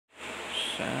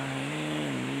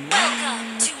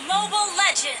Welcome to Mobile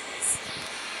Legends!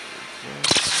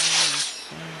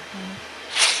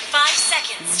 5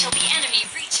 seconds till the enemy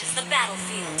reaches the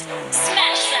battlefield.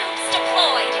 Smash zones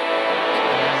deployed!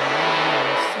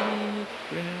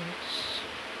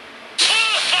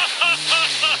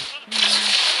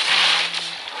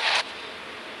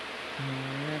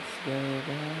 Let's go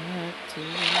back to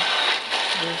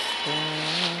the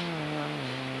start.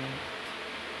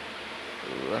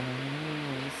 Run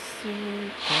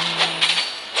circles.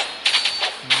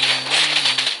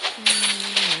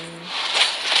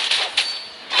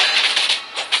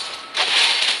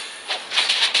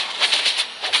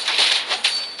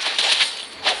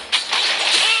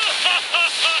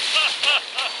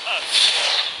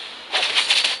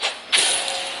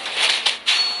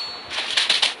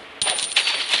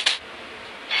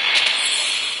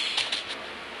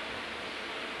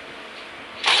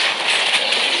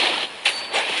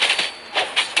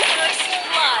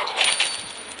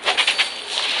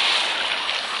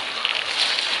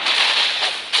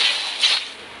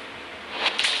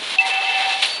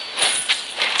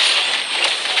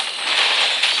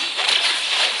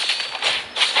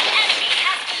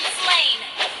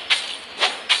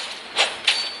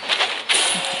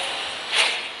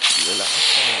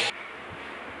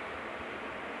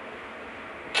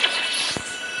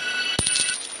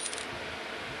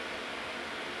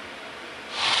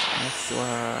 Next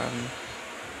one.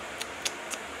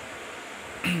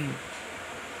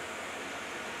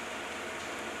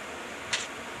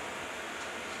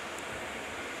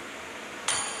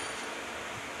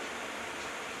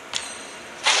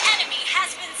 Enemy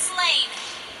has been slain!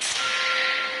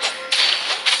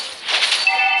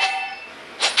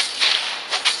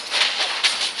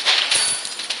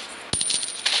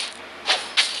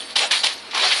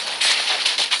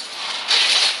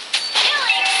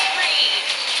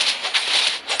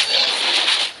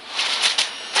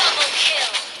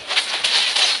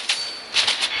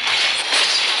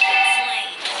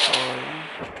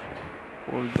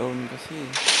 Hold down kasi.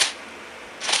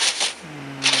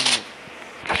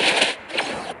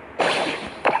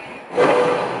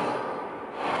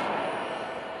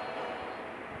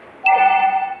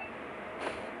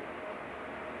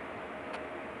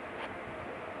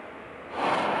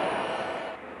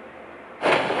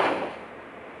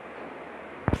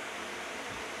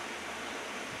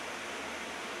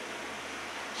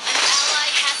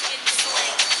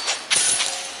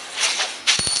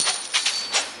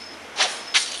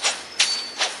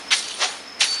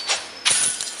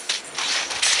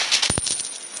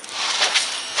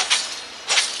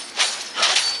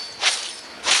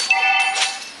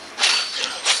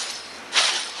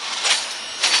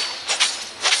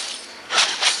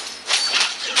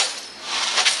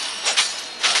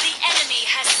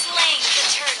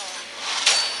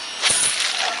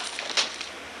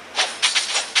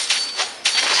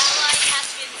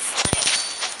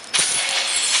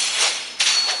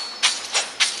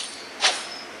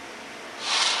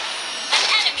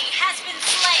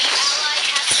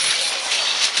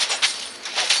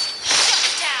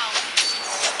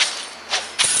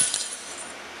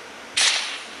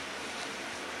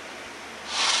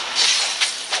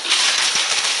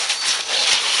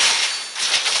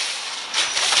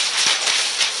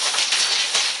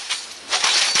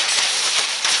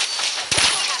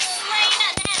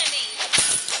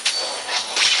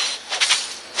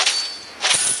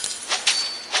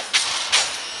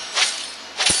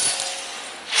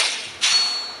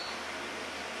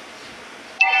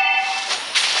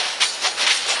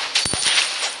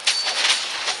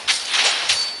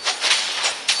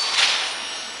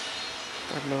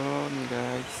 Talon,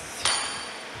 guys.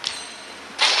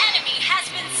 An enemy has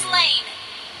been slain.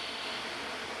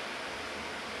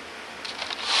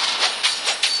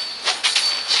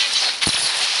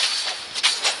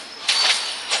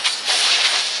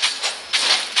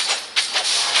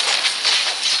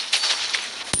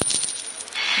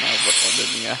 Nabot na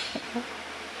din nga.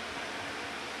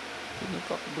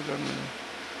 Pinapakbo lang yun.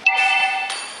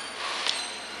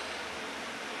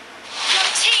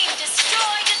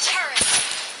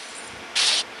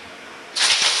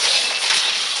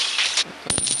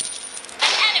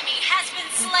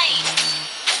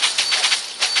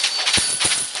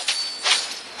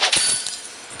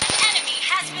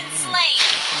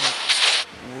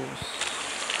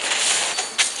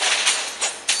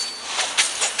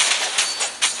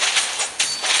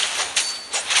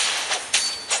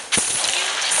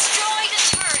 Destroy the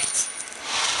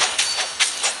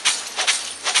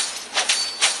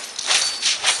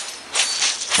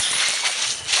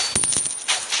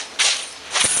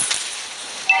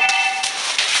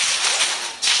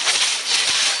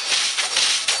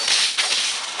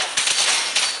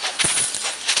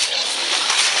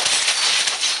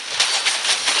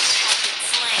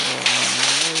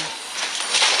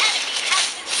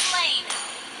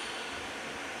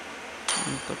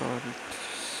Control.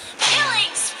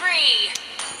 Killing spree!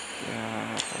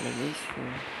 Kaya pala guys.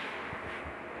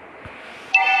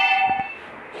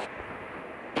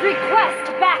 Request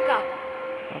backup!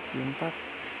 Tap yun tap.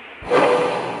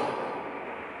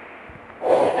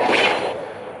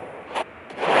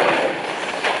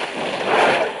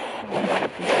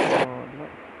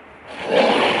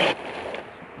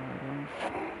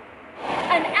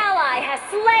 An ally has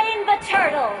slain the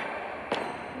turtle!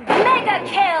 Mega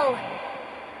kill!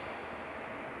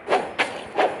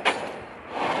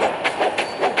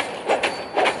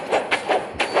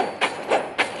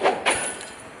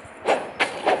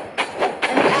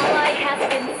 An ally has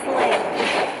been slain.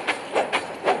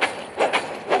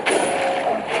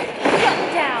 Shut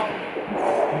down!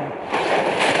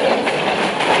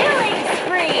 Killing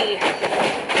spree!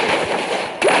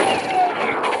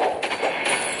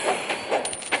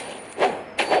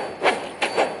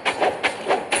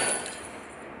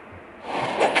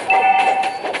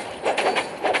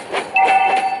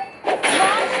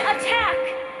 Launch attack!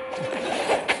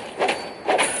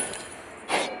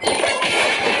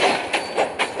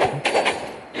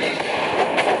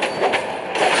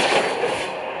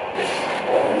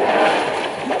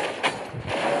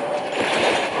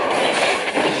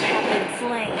 Have been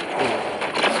slain.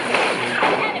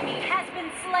 An enemy has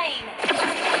been slain.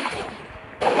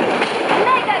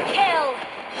 Mega kill!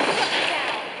 Shut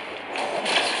down.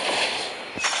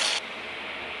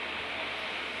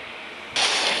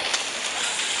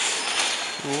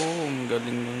 Oh, ang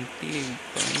galing ng team.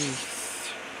 Panis.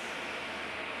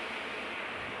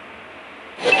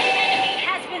 An enemy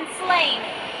has been slain.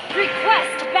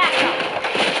 Request backup.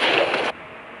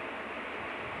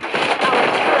 Our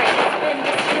turret has been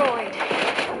destroyed.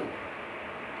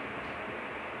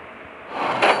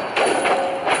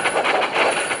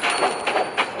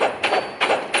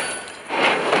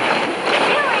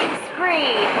 Killing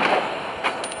spree.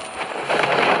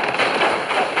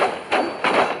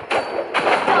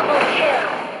 Double kill.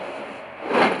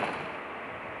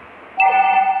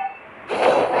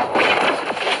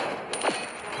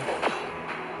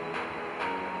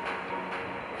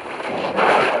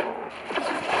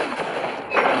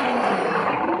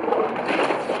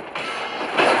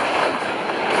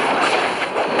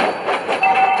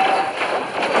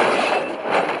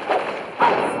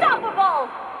 Unstoppable!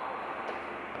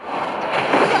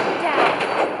 Shut down.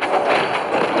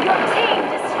 Your team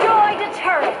destroyed a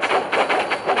turret.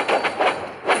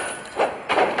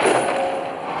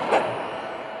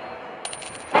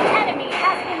 An enemy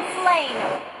has been slain.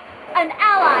 An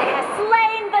ally has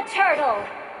slain the turtle.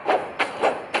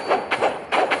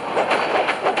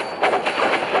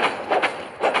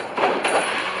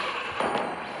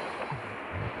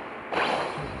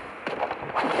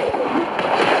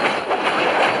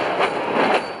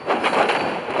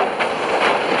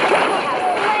 You have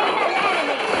slain an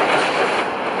enemy.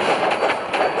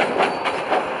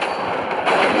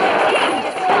 Your team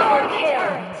destroyed a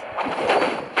turret.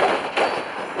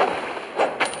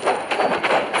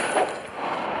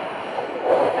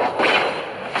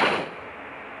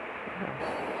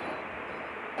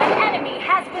 An enemy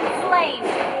has been slain.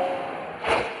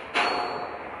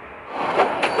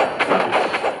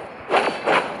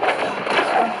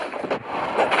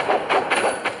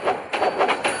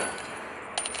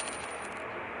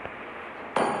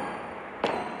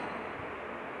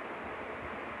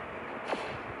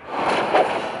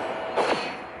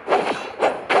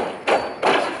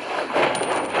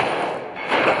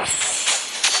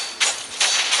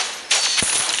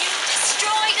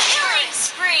 Destroyed a killing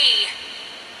spree.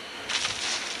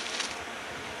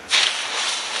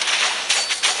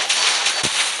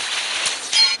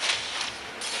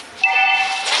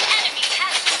 An enemy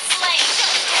has been slain.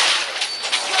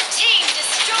 Your team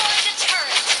destroyed a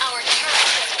turret. Our turret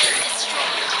has been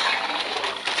destroyed.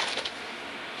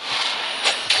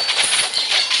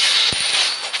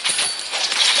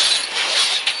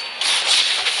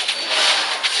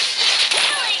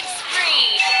 Killing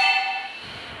spree.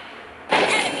 An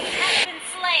enemy has been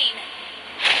slain.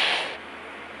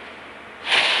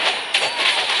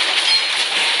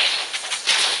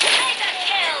 Mega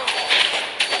kill.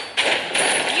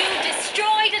 You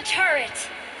destroyed a turret.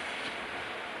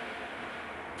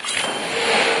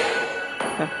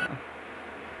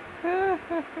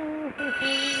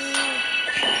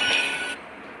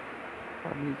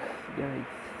 Panis guys.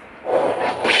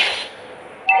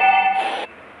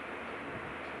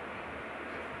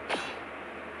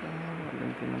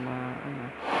 Walang tinamaan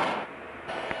ah.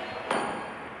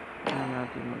 Kaya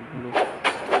natin mag-blue.